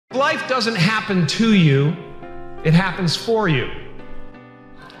life doesn't happen to you, it happens for you.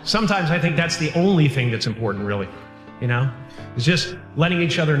 Sometimes I think that's the only thing that's important, really, you know? It's just letting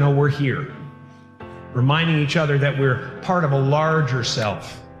each other know we're here, reminding each other that we're part of a larger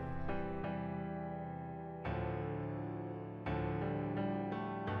self.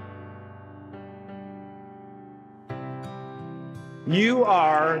 You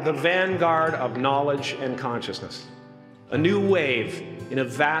are the vanguard of knowledge and consciousness, a new wave in a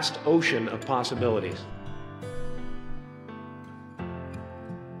vast ocean of possibilities.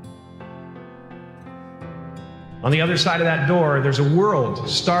 On the other side of that door, there's a world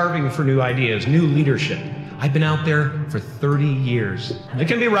starving for new ideas, new leadership. I've been out there for 30 years. It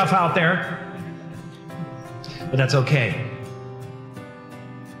can be rough out there, but that's okay.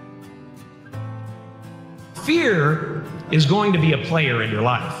 Fear is going to be a player in your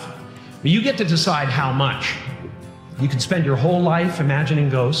life, but you get to decide how much. You can spend your whole life imagining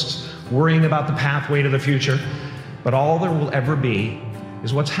ghosts, worrying about the pathway to the future, but all there will ever be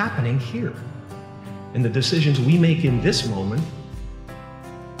is what's happening here. And the decisions we make in this moment,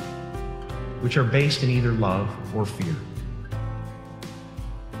 which are based in either love or fear.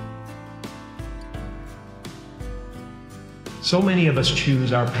 So many of us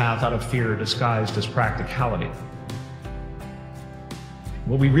choose our path out of fear disguised as practicality.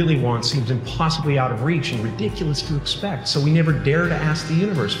 What we really want seems impossibly out of reach and ridiculous to expect, so we never dare to ask the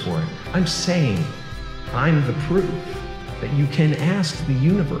universe for it. I'm saying, I'm the proof that you can ask the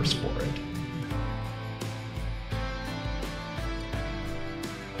universe for it.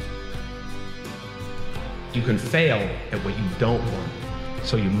 You can fail at what you don't want,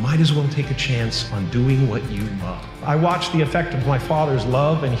 so you might as well take a chance on doing what you love. I watched the effect of my father's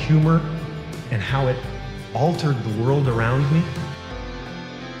love and humor and how it altered the world around me.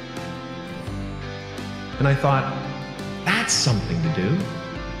 And I thought, that's something to do.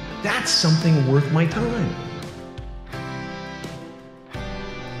 That's something worth my time.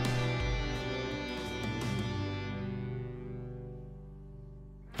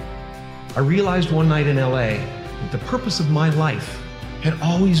 I realized one night in LA that the purpose of my life had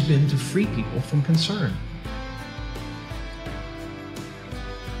always been to free people from concern.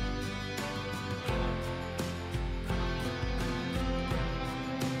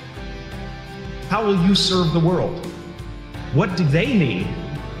 How will you serve the world? What do they need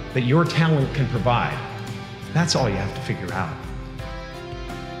that your talent can provide? That's all you have to figure out.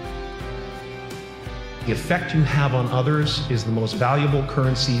 The effect you have on others is the most valuable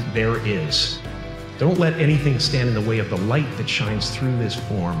currency there is. Don't let anything stand in the way of the light that shines through this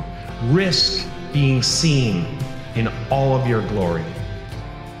form. Risk being seen in all of your glory.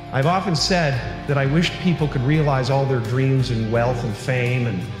 I've often said that I wished people could realize all their dreams and wealth and fame,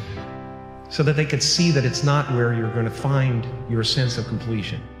 and so that they could see that it's not where you're going to find your sense of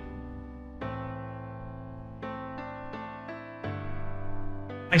completion.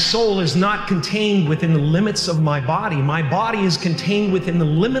 My soul is not contained within the limits of my body. My body is contained within the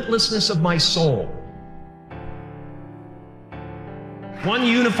limitlessness of my soul. One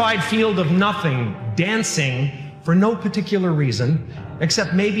unified field of nothing, dancing for no particular reason,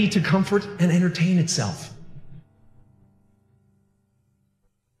 except maybe to comfort and entertain itself.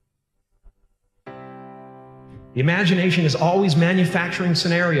 The imagination is always manufacturing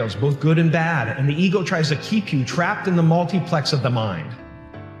scenarios, both good and bad, and the ego tries to keep you trapped in the multiplex of the mind.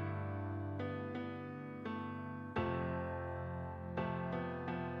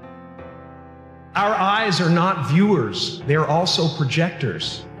 Our eyes are not viewers, they're also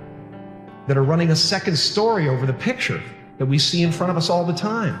projectors that are running a second story over the picture that we see in front of us all the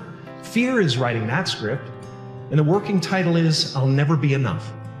time. Fear is writing that script, and the working title is, I'll Never Be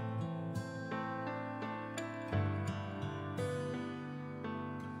Enough.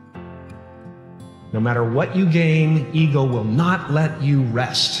 No matter what you gain, ego will not let you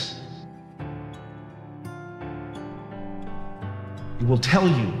rest. It will tell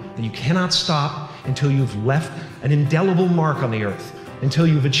you that you cannot stop until you've left an indelible mark on the earth, until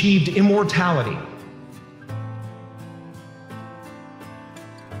you've achieved immortality.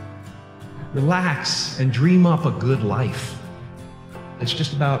 Relax and dream up a good life. It's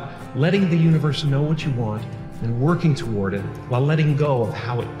just about letting the universe know what you want and working toward it while letting go of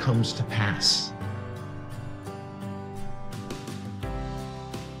how it comes to pass.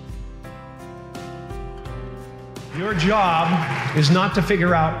 Your job is not to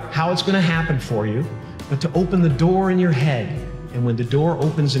figure out how it's going to happen for you, but to open the door in your head. And when the door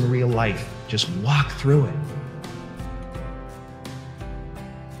opens in real life, just walk through it.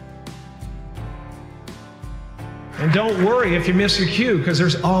 And don't worry if you miss your cue, because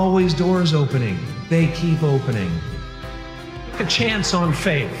there's always doors opening. They keep opening. Take a chance on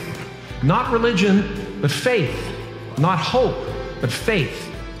faith. Not religion, but faith. Not hope, but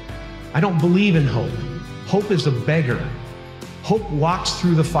faith. I don't believe in hope. Hope is a beggar. Hope walks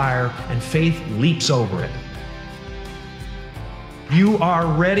through the fire and faith leaps over it. You are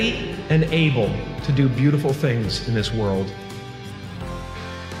ready and able to do beautiful things in this world.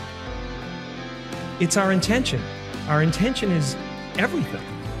 It's our intention. Our intention is everything.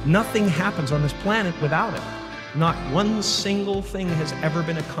 Nothing happens on this planet without it. Not one single thing has ever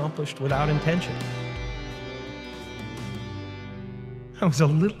been accomplished without intention. I was a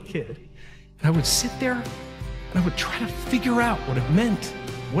little kid, and I would sit there, and I would try to figure out what it meant,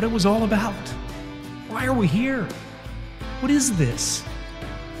 what it was all about. Why are we here? What is this?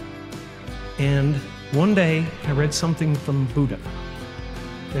 And one day, I read something from Buddha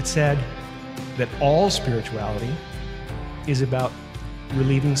that said that all spirituality is about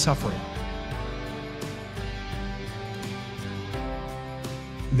relieving suffering.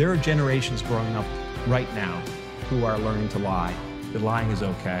 There are generations growing up right now who are learning to lie, that lying is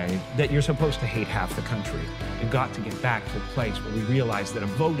okay, that you're supposed to hate half the country. You've got to get back to a place where we realize that a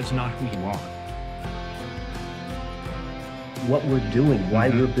vote is not who you are. What we're doing, why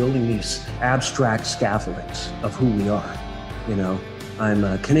we're building these abstract scaffoldings of who we are. You know, I'm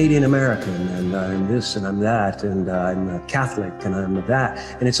a Canadian American, and I'm this, and I'm that, and I'm a Catholic, and I'm that,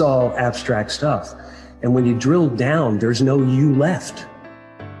 and it's all abstract stuff. And when you drill down, there's no you left.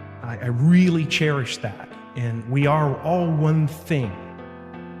 I really cherish that, and we are all one thing.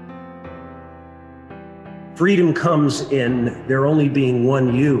 Freedom comes in there only being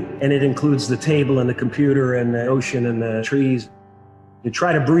one you, and it includes the table and the computer and the ocean and the trees. You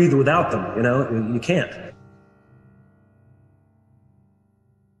try to breathe without them, you know, you can't.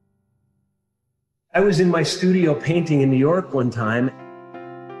 I was in my studio painting in New York one time.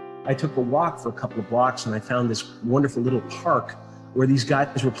 I took a walk for a couple of blocks and I found this wonderful little park where these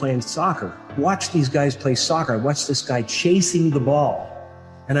guys were playing soccer. Watch these guys play soccer. I watched this guy chasing the ball.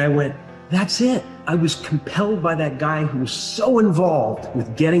 And I went, that's it. I was compelled by that guy who was so involved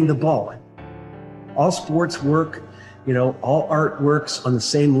with getting the ball. All sports work, you know, all art works on the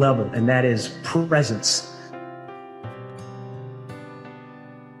same level, and that is presence.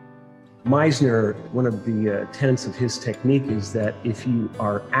 Meisner, one of the tenets of his technique is that if you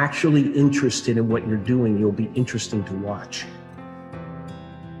are actually interested in what you're doing, you'll be interesting to watch.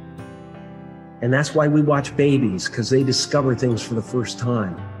 And that's why we watch babies, because they discover things for the first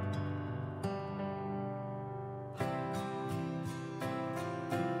time.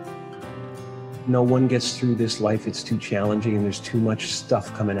 No one gets through this life, it's too challenging and there's too much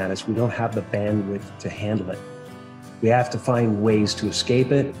stuff coming at us. We don't have the bandwidth to handle it. We have to find ways to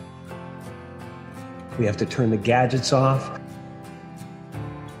escape it. We have to turn the gadgets off.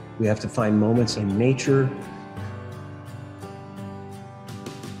 We have to find moments in nature.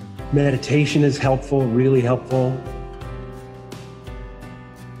 Meditation is helpful, really helpful.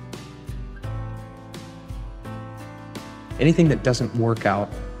 Anything that doesn't work out,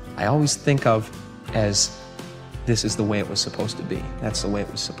 I always think of as this is the way it was supposed to be. That's the way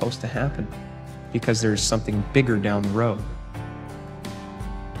it was supposed to happen, because there's something bigger down the road.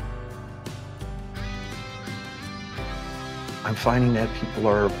 I'm finding that people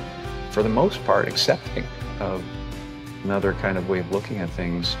are, for the most part, accepting of another kind of way of looking at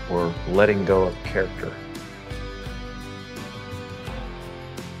things, or letting go of character.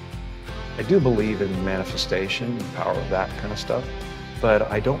 I do believe in manifestation, the power of that kind of stuff, but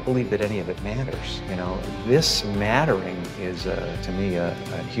I don't believe that any of it matters. You know, this mattering is, to me, a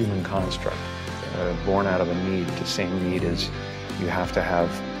human construct, born out of a need, the same need as you have to have,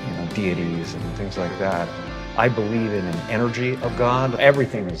 you know, deities and things like that. I believe in an energy of God.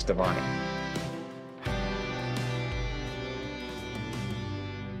 Everything is divine.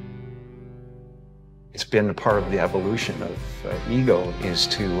 It's been a part of the evolution of ego, is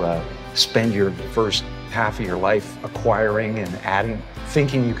to spend your first half of your life acquiring and adding,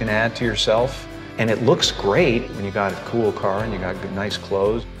 thinking you can add to yourself. And it looks great when you got a cool car and you got good, nice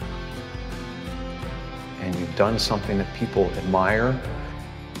clothes, and you've done something that people admire,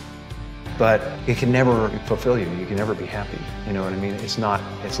 but it can never fulfill you. You can never be happy. You know what I mean? It's not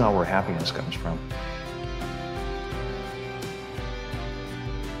where happiness comes from.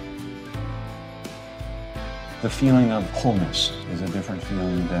 The feeling of wholeness is a different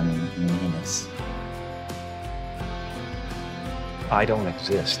feeling than neediness. I don't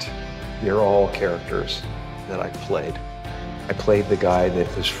exist. They're all characters that I played. I played the guy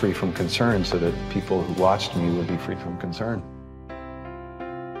that was free from concern so that people who watched me would be free from concern.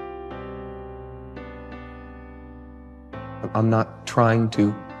 I'm not trying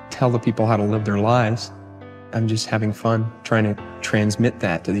to tell the people how to live their lives. I'm just having fun trying to transmit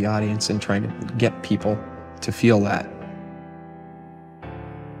that to the audience and trying to get people to feel that.